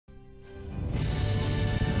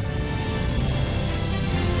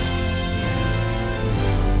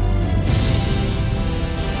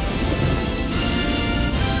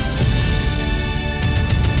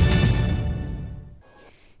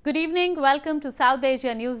Good evening. Welcome to South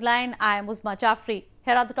Asia Newsline. I am Uzma Jafri.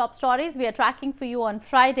 Here are the top stories we are tracking for you on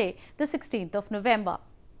Friday, the 16th of November.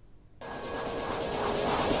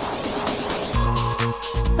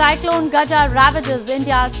 Cyclone Gaja ravages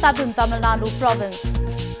India's southern Tamil Nadu province.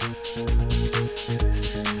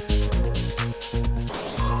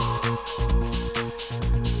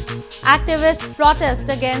 Activists protest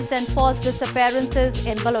against enforced disappearances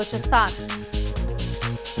in Balochistan.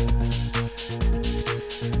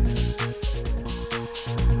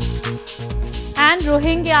 And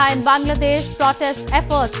Rohingya in Bangladesh protest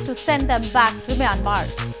efforts to send them back to Myanmar.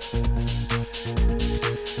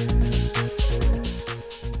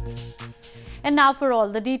 And now for all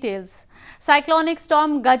the details. Cyclonic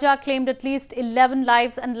storm Gaja claimed at least 11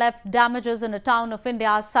 lives and left damages in a town of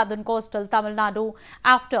India's southern coastal Tamil Nadu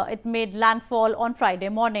after it made landfall on Friday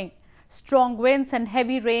morning. Strong winds and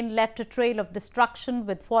heavy rain left a trail of destruction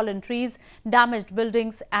with fallen trees, damaged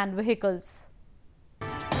buildings and vehicles.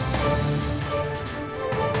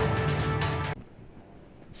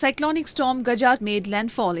 Cyclonic storm Gaja made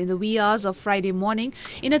landfall in the wee hours of Friday morning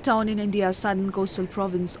in a town in India's southern coastal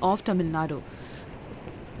province of Tamil Nadu.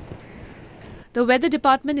 The weather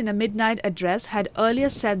department in a midnight address had earlier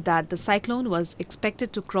said that the cyclone was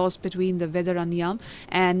expected to cross between the Vedaranyam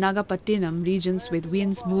and Nagapattinam regions with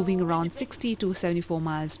winds moving around 60 to 74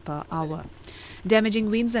 miles per hour. Damaging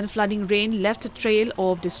winds and flooding rain left a trail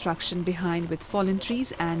of destruction behind with fallen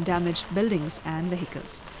trees and damaged buildings and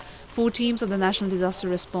vehicles. 4 teams of the National Disaster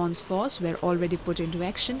Response Force were already put into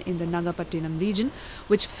action in the Nagapattinam region,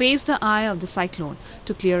 which faced the eye of the cyclone,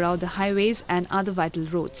 to clear out the highways and other vital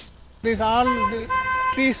roads. The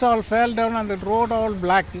trees all fell down and the road all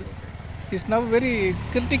black. It's now very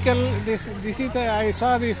critical. This is I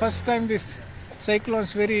saw the first time this cyclone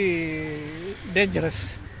is very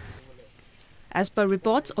dangerous. As per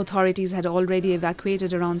reports, authorities had already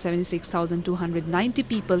evacuated around 76,290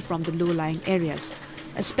 people from the low-lying areas.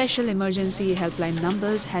 A special emergency helpline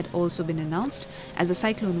numbers had also been announced as the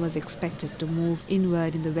cyclone was expected to move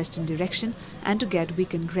inward in the western direction and to get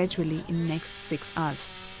weakened gradually in next 6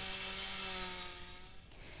 hours.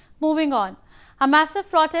 Moving on. A massive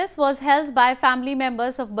protest was held by family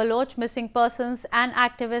members of Baloch missing persons and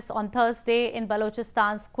activists on Thursday in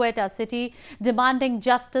Balochistan's Quetta city, demanding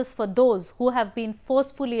justice for those who have been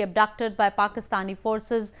forcefully abducted by Pakistani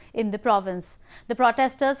forces in the province. The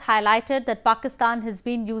protesters highlighted that Pakistan has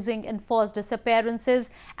been using enforced disappearances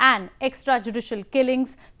and extrajudicial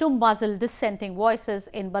killings to muzzle dissenting voices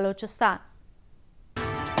in Balochistan.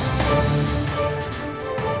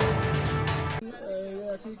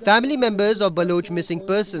 Family members of Baloch missing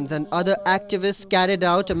persons and other activists carried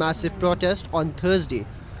out a massive protest on Thursday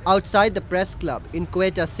outside the press club in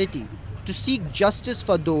Quetta city to seek justice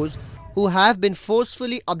for those who have been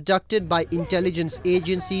forcefully abducted by intelligence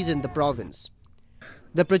agencies in the province.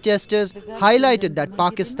 The protesters highlighted that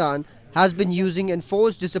Pakistan has been using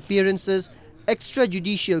enforced disappearances,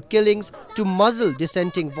 extrajudicial killings to muzzle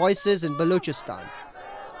dissenting voices in Balochistan.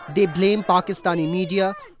 They blame Pakistani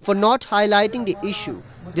media for not highlighting the issue,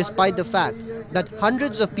 despite the fact that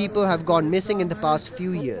hundreds of people have gone missing in the past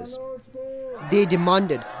few years. They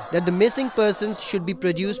demanded that the missing persons should be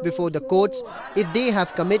produced before the courts if they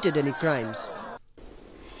have committed any crimes.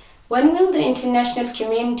 When will the international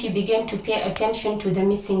community begin to pay attention to the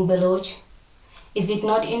missing Baloch? Is it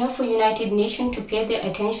not enough for United Nations to pay their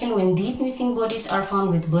attention when these missing bodies are found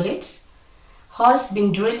with bullets, holes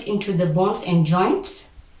being drilled into the bones and joints?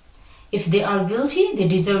 If they are guilty, they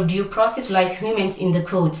deserve due process like humans in the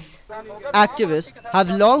courts. Activists have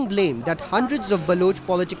long blamed that hundreds of Baloch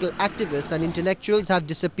political activists and intellectuals have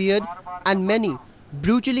disappeared and many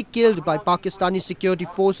brutally killed by Pakistani security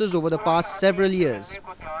forces over the past several years.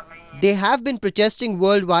 They have been protesting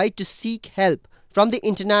worldwide to seek help from the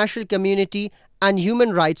international community and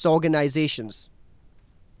human rights organizations.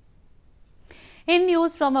 In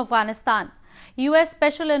news from Afghanistan, U.S.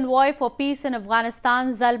 Special Envoy for Peace in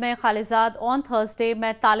Afghanistan, Zalmay Khalilzad, on Thursday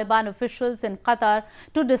met Taliban officials in Qatar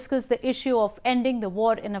to discuss the issue of ending the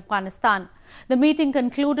war in Afghanistan. The meeting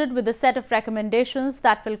concluded with a set of recommendations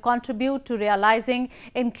that will contribute to realizing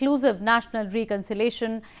inclusive national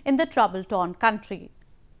reconciliation in the trouble-torn country.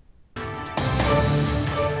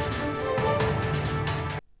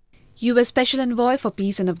 U.S. Special Envoy for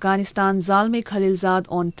Peace in Afghanistan Zalmay Khalilzad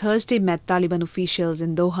on Thursday met Taliban officials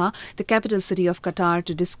in Doha, the capital city of Qatar,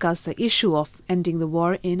 to discuss the issue of ending the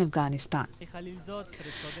war in Afghanistan.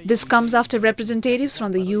 This comes after representatives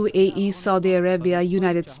from the UAE, Saudi Arabia,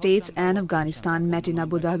 United States and Afghanistan met in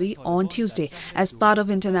Abu Dhabi on Tuesday as part of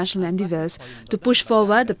international endeavours to push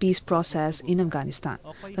forward the peace process in Afghanistan.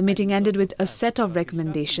 The meeting ended with a set of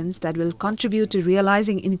recommendations that will contribute to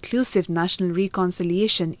realising inclusive national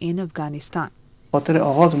reconciliation in Afghanistan. خاطر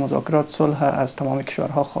آغاز مذاکرات صلح از تمام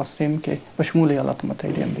کشورها خواستیم که به شمول ایالات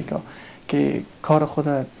متحده آمریکا که کار خود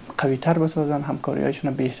قوی‌تر بسازن،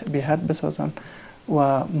 همکاری‌هایشون رو بهتر بسازن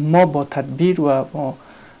و ما با تدبیر و با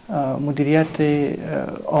مدیریت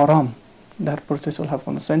آرام در پروسه صلح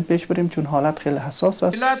افغانستان پیش بریم، چون حالت خیلی حساس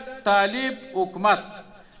است. طالب حکومت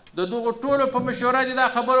د دغه ټولو په مشوره دي دا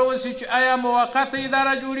خبره وسی چې آیا موقته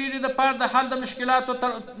اداره جوړیږي د پاره د حل د مشکلاتو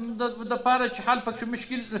د پاره چې حل پکې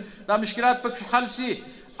مشکلات پکې حل سي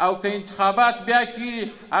او که انتخابات بیا کیږي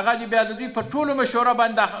هغه دې بیا د دوی په ټولو مشوره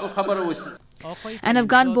باندې خبره وسی. An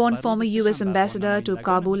Afghan-born former U.S. ambassador to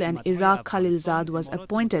Kabul and Iraq, Khalilzad, was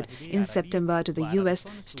appointed in September to the U.S.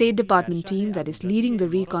 State Department team that is leading the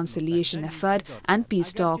reconciliation effort and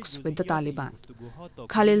peace talks with the Taliban.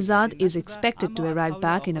 Khalilzad is expected to arrive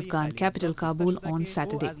back in Afghan capital Kabul on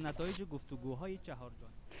Saturday.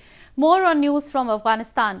 More on news from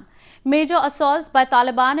Afghanistan. Major assaults by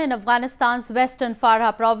Taliban in Afghanistan's western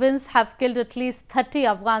Farah province have killed at least 30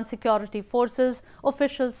 Afghan security forces,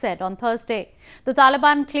 officials said on Thursday. The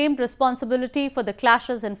Taliban claimed responsibility for the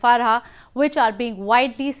clashes in Farah, which are being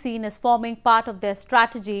widely seen as forming part of their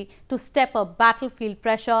strategy to step up battlefield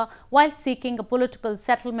pressure while seeking a political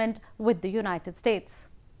settlement with the United States.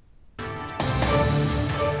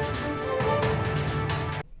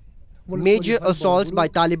 Major assaults by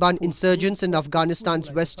Taliban insurgents in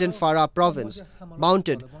Afghanistan's western Farah province,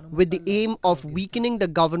 mounted with the aim of weakening the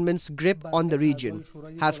government's grip on the region,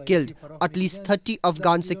 have killed at least 30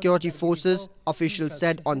 Afghan security forces, officials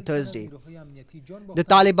said on Thursday. The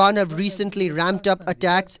Taliban have recently ramped up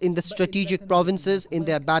attacks in the strategic provinces in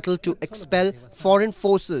their battle to expel foreign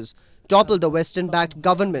forces, topple the Western-backed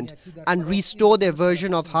government and restore their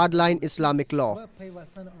version of hardline Islamic law.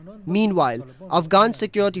 Meanwhile, Afghan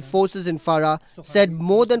security forces in Farah said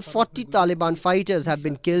more than 40 Taliban fighters have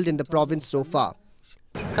been killed in the province so far.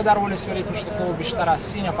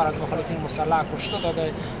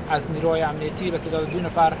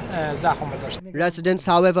 Residents,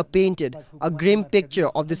 however, painted a grim picture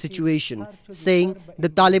of the situation, saying the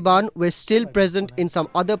Taliban were still present in some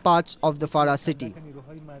other parts of the Farah city.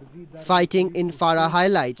 Fighting in Farah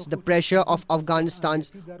highlights the pressure of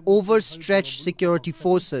Afghanistan's overstretched security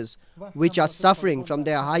forces, which are suffering from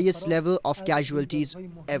their highest level of casualties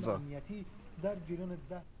ever.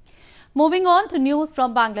 Moving on to news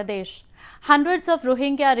from Bangladesh. Hundreds of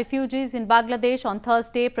Rohingya refugees in Bangladesh on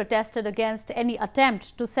Thursday protested against any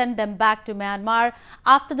attempt to send them back to Myanmar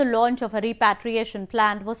after the launch of a repatriation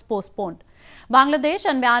plan was postponed. Bangladesh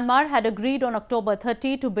and Myanmar had agreed on October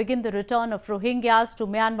 30 to begin the return of Rohingyas to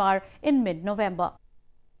Myanmar in mid-November.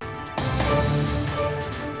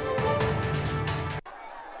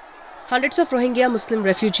 Hundreds of Rohingya Muslim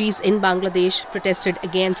refugees in Bangladesh protested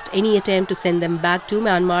against any attempt to send them back to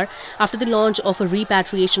Myanmar after the launch of a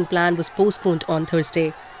repatriation plan was postponed on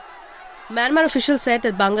Thursday. Myanmar officials said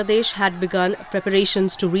that Bangladesh had begun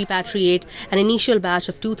preparations to repatriate an initial batch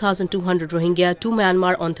of 2,200 Rohingya to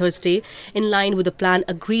Myanmar on Thursday, in line with the plan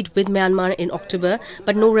agreed with Myanmar in October,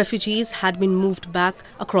 but no refugees had been moved back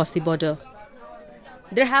across the border.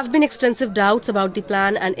 There have been extensive doubts about the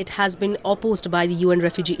plan, and it has been opposed by the UN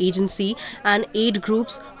Refugee Agency and aid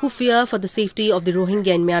groups who fear for the safety of the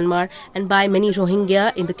Rohingya in Myanmar and by many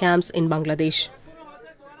Rohingya in the camps in Bangladesh.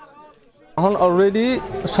 Already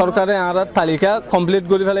সরকারে আরার তালিকা complete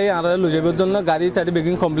করে ফেলে আরার লুজেবের জন্য গাড়ি তারি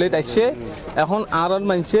begging complete আসছে এখন আরার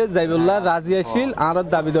মানুষে যাইবুল্লাহ রাজি আসিল আরার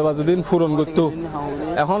দাবি দেওয়া যদি পূরণ করত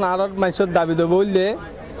এখন আরার মানুষের দাবি দেব বললে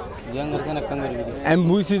আমি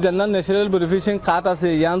বুঝছি যে না ন্যাশনাল ভেরিফিকেশন কার্ড আছে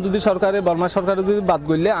ইয়ান যদি সরকারে বর্মা সরকারে যদি বাদ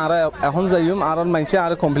করলে আর এখন যাইম আর মানুষে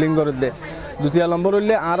আর কমপ্লেন করে দে দ্বিতীয় নম্বর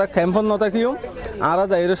হইলে আর ক্যাম্পন নথাকিও আর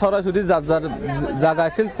যাইরে সরাসরি যার যার জায়গা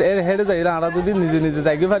আসিল এর হেডে যাইরে আর যদি নিজে নিজে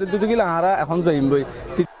যাইগে পারি দুটো গেলে আর এখন যাইম বই.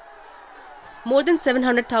 More than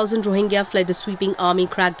 700,000 Rohingya fled a sweeping army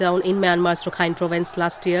crackdown in Myanmar's Rakhine province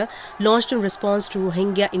last year, launched in response to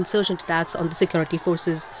Rohingya insurgent attacks on the security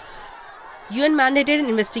forces. UN-mandated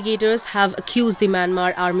investigators have accused the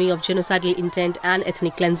Myanmar army of genocidal intent and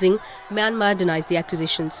ethnic cleansing. Myanmar denies the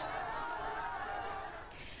accusations.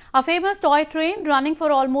 A famous toy train running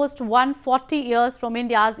for almost 140 years from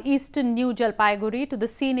India's eastern New Jalpaiguri to the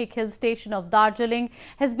scenic hill station of Darjeeling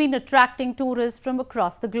has been attracting tourists from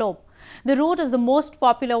across the globe. The route is the most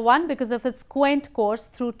popular one because of its quaint course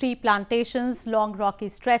through tea plantations, long rocky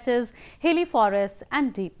stretches, hilly forests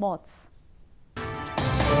and deep moats.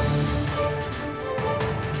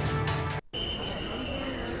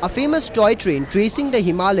 A famous toy train tracing the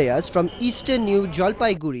Himalayas from eastern New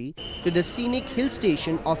Jalpaiguri to the scenic hill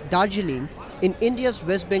station of Darjeeling in India's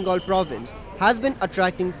West Bengal province has been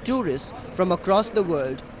attracting tourists from across the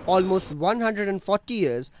world almost 140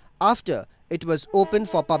 years after it was opened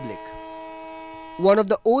for public. One of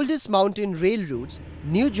the oldest mountain rail routes,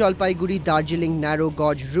 New Jalpaiguri-Darjeeling narrow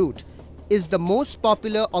gauge route, is the most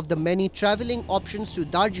popular of the many travelling options to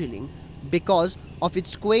Darjeeling because of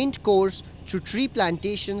its quaint course through tree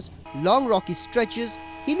plantations, long rocky stretches,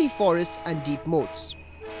 hilly forests and deep moats.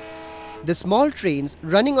 The small trains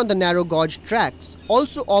running on the narrow gauge tracks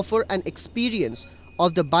also offer an experience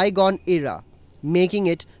of the bygone era, making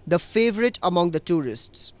it the favourite among the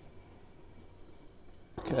tourists.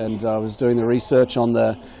 And I was doing the research on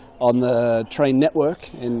the train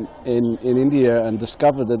network in India and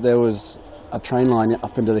discovered that there was a train line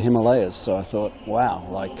up into the Himalayas. So I thought, wow,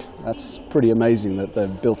 like that's pretty amazing that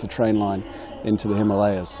they've built a train line into the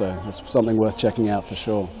Himalayas. So it's something worth checking out for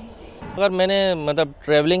sure. अगर मैंने मतलब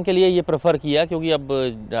travelling के लिए ये prefer किया क्योंकि अब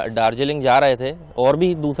दार्जिलिंग जा रहे थे और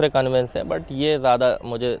भी दूसरे कन्वेंस हैं बट ये ज़्यादा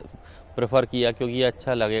मुझे प्रेफर किया क्योंकि ये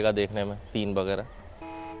अच्छा लगेगा देखने में सीन वगैरह.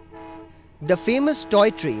 The famous toy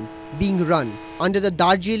train being run under the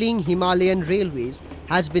Darjeeling Himalayan Railways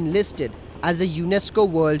has been listed as a UNESCO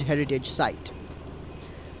World Heritage Site.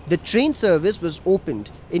 The train service was opened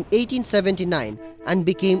in 1879 and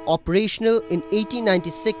became operational in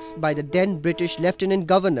 1896 by the then British Lieutenant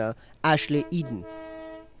Governor Ashley Eden.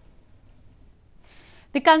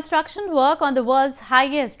 The construction work on the world's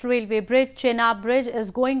highest railway bridge, Chenab Bridge,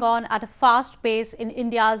 is going on at a fast pace in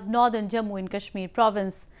India's northern Jammu and Kashmir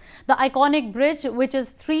province. The iconic bridge, which is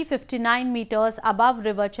 359 meters above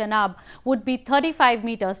River Chenab, would be 35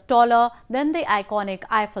 meters taller than the iconic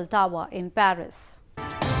Eiffel Tower in Paris.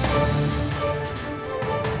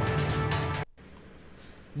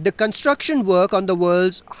 The construction work on the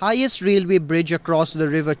world's highest railway bridge across the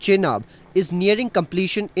River Chenab is nearing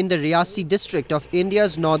completion in the Riyasi district of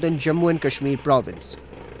India's northern Jammu and Kashmir province.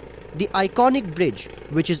 The iconic bridge,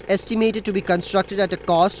 which is estimated to be constructed at a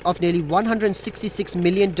cost of nearly $166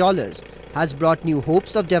 million, has brought new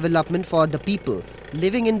hopes of development for the people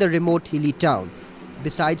living in the remote hilly town,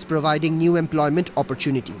 besides providing new employment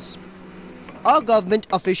opportunities. A government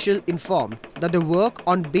official informed that the work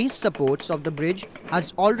on base supports of the bridge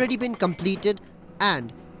has already been completed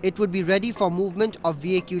and it would be ready for movement of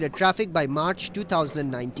vehicular traffic by March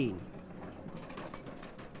 2019.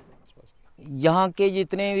 यहाँ के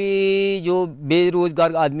जितने भी जो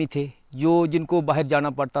बेरोजगार आदमी थे जो जिनको बाहर जाना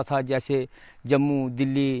पड़ता था जैसे जम्मू,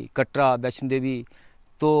 दिल्ली, कटरा, वैष्णो देवी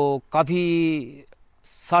तो काफ़ी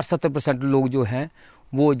 60-70% लोग जो हैं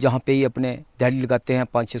वो जहाँ पे ही अपने दिहाड़ी लगाते हैं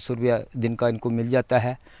 500-600 रुपया दिन का इनको मिल जाता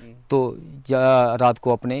है तो रात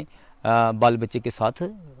को अपने बाल बच्चे के साथ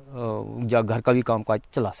घर का भी कामकाज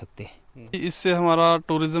चला सकते हैं. इससे हमारा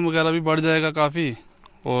टूरिज्म वगैरह भी बढ़ जाएगा काफ़ी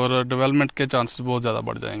और डेवलपमेंट के चांसेस बहुत ज़्यादा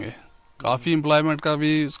बढ़ जाएंगे. काफ़ी एम्प्लॉयमेंट का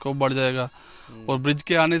भी स्कोप बढ़ जाएगा और ब्रिज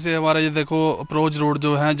के आने से हमारा ये देखो अप्रोच रोड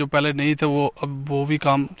जो हैं जो पहले नहीं थे वो अब वो भी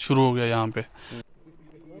काम शुरू हो गया यहाँ पे.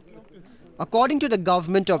 According to the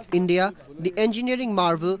government of India, the engineering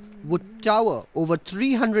marvel would tower over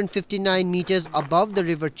 359 meters above the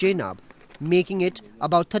river Chenab, making it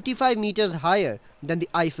about 35 meters higher than the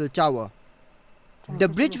Eiffel Tower. The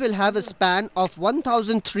bridge will have a span of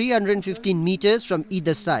 1,315 meters from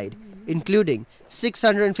either side, including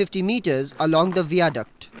 650 meters along the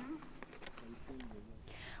viaduct.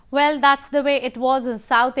 Well, that's the way it was in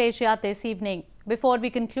South Asia this evening. Before we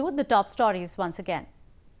conclude, the top stories once again.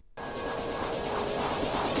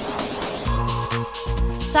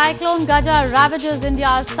 Cyclone Gaja ravages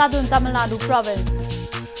India's southern Tamil Nadu province.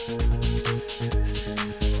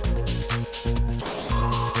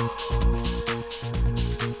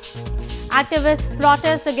 Activists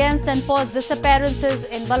protest against enforced disappearances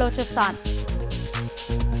in Balochistan.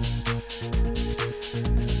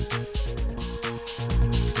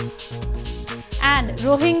 And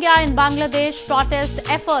Rohingya in Bangladesh protest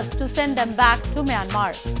efforts to send them back to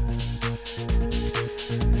Myanmar.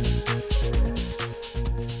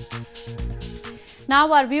 Now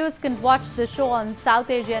our viewers can watch the show on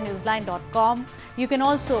SouthAsiaNewsline.com. You can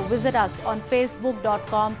also visit us on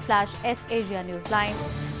Facebook.com/SAsiaNewsline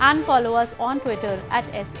and follow us on Twitter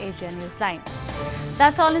 @SAsiaNewsline.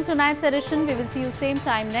 That's all in tonight's edition. We will see you same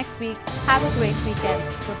time next week. Have a great weekend.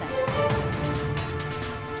 Good night.